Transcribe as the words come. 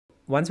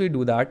once we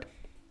do that,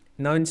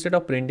 now instead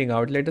of printing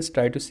out, let us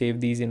try to save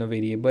these in a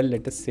variable.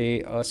 Let us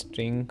say a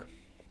string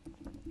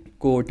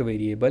quote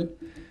variable,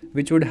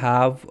 which would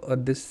have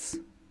this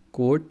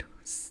quote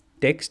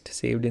text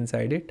saved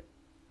inside it.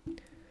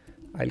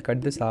 I'll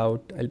cut this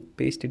out, I'll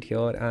paste it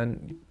here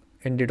and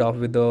end it off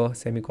with a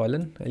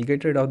semicolon. I'll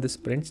get rid of this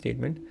print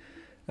statement,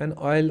 and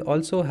I'll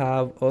also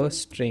have a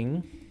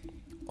string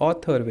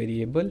author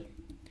variable,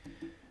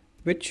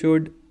 which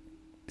should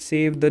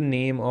save the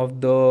name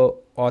of the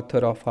author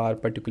of our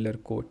particular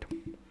quote.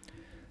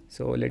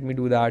 So let me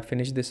do that,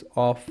 finish this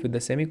off with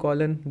a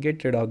semicolon,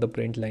 get rid of the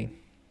print line.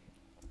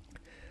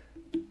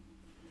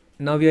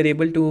 Now we are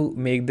able to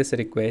make this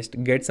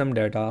request, get some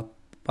data,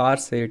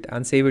 parse it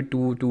and save it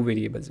to two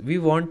variables. We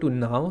want to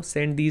now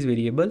send these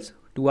variables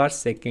to our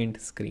second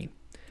screen.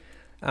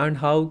 And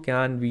how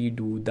can we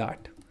do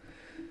that?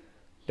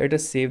 Let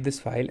us save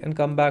this file and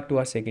come back to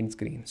our second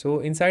screen. So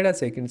inside our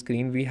second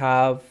screen, we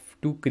have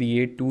to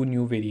create two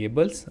new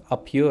variables.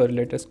 Up here,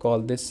 let us call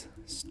this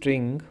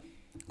string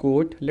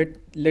quote.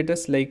 Let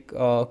us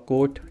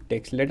quote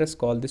text. Let us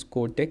call this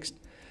quote text.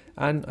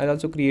 And I'll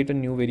also create a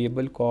new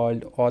variable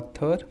called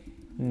author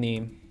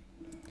name.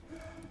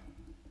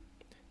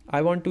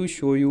 I want to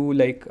show you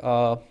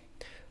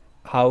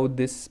how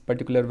this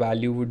particular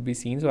value would be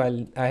seen. So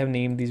I have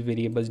named these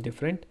variables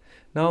different.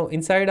 Now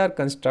inside our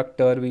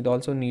constructor, we'll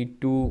also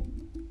need to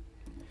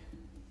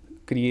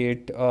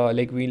create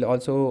we'll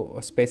also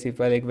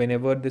specify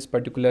whenever this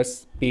particular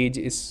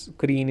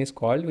screen is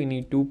called, we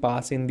need to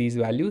pass in these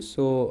values.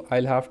 So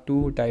I'll have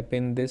to type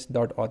in this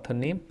dot author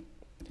name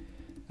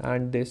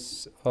and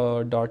this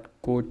dot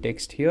quote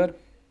text here.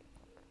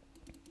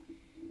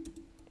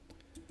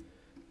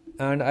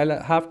 And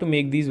I'll have to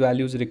make these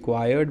values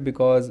required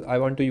because I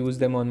want to use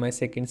them on my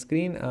second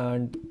screen,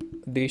 and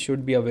they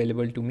should be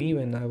available to me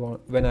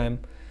when I'm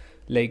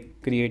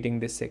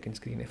creating this second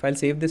screen. If I'll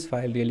save this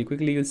file really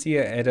quickly, you'll see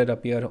an error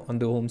appear on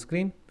the home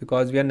screen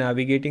because we are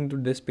navigating to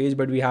this page,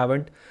 but we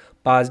haven't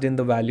passed in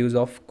the values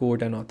of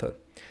quote and author.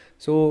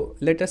 So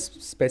let us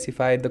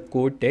specify the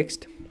quote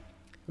text,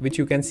 which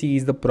you can see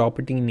is the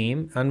property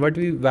name, and what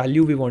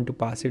value we want to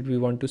pass it. We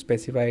want to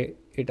specify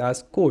it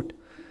as quote.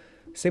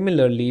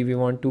 Similarly, we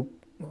want to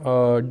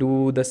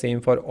do the same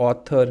for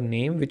author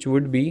name, which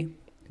would be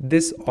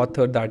this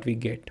author that we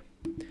get.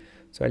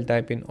 So I'll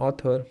type in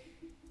author,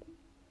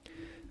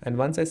 and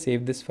once I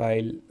save this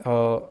file,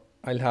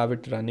 I'll have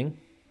it running.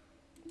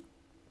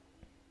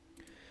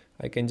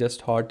 I can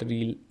just hot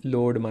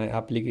reload my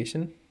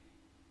application.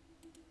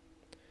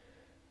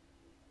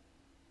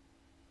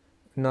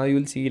 Now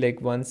you'll see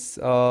once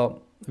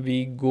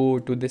we go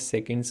to this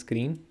second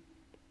screen,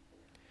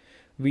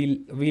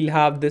 we'll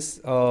have this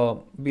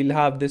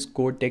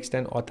quote text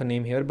and author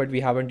name here, but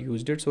we haven't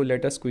used it. So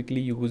let us quickly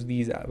use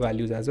these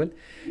values as well.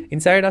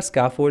 Inside our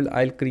scaffold,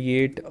 I'll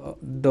create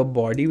the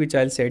body, which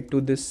I'll set to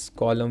this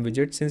column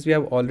widget. Since we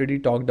have already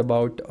talked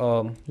about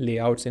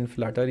layouts in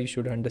Flutter, you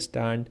should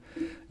understand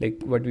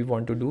what we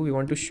want to do. We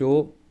want to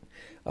show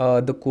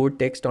the quote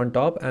text on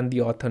top and the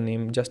author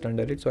name just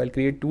under it. So I'll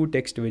create two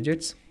text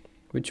widgets,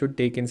 which should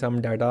take in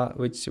some data,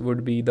 which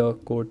would be the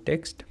quote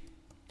text,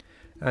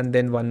 and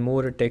then one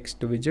more text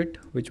widget,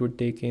 which would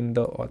take in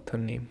the author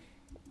name.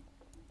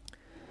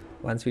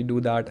 Once we do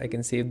that, I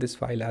can save this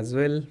file as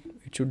well.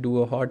 It should do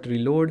a hot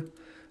reload.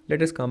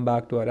 Let us come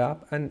back to our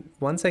app, and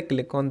once I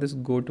click on this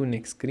go to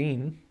next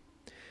screen,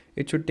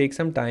 it should take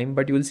some time,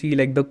 but you will see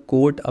the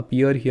quote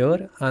appear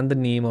here and the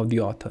name of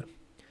the author.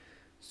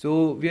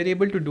 So we are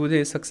able to do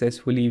this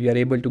successfully. We are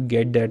able to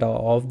get data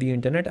off the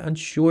internet and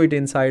show it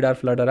inside our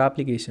Flutter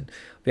application.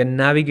 We are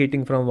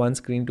navigating from one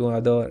screen to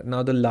another.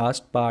 Now the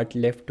last part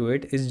left to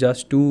it is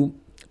just to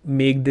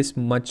make this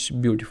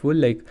much beautiful.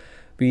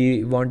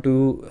 We want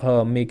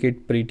to make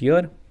it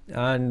prettier,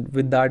 and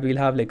with that we'll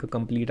have a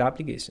complete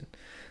application,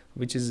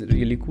 which is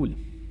really cool.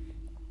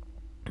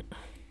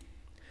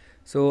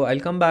 So I'll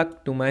come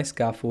back to my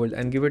scaffold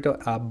and give it an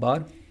app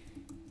bar,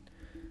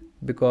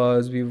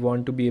 because we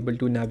want to be able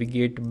to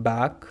navigate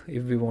back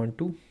if we want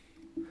to.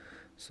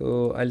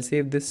 So I'll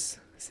save this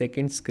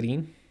second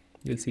screen.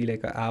 You'll see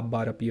a app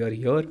bar appear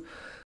here.